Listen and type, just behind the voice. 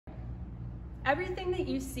Everything that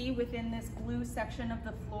you see within this blue section of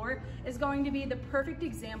the floor is going to be the perfect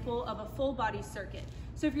example of a full body circuit.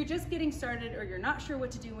 So if you're just getting started or you're not sure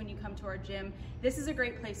what to do when you come to our gym, this is a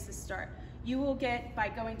great place to start. You will get, by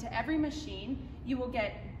going to every machine, you will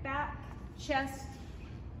get back, chest,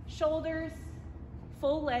 shoulders,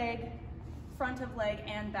 full leg, front of leg,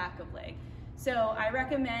 and back of leg. So I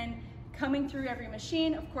recommend coming through every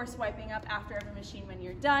machine, of course wiping up after every machine when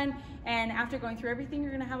you're done, and after going through everything,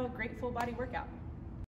 you're gonna have a great full body workout.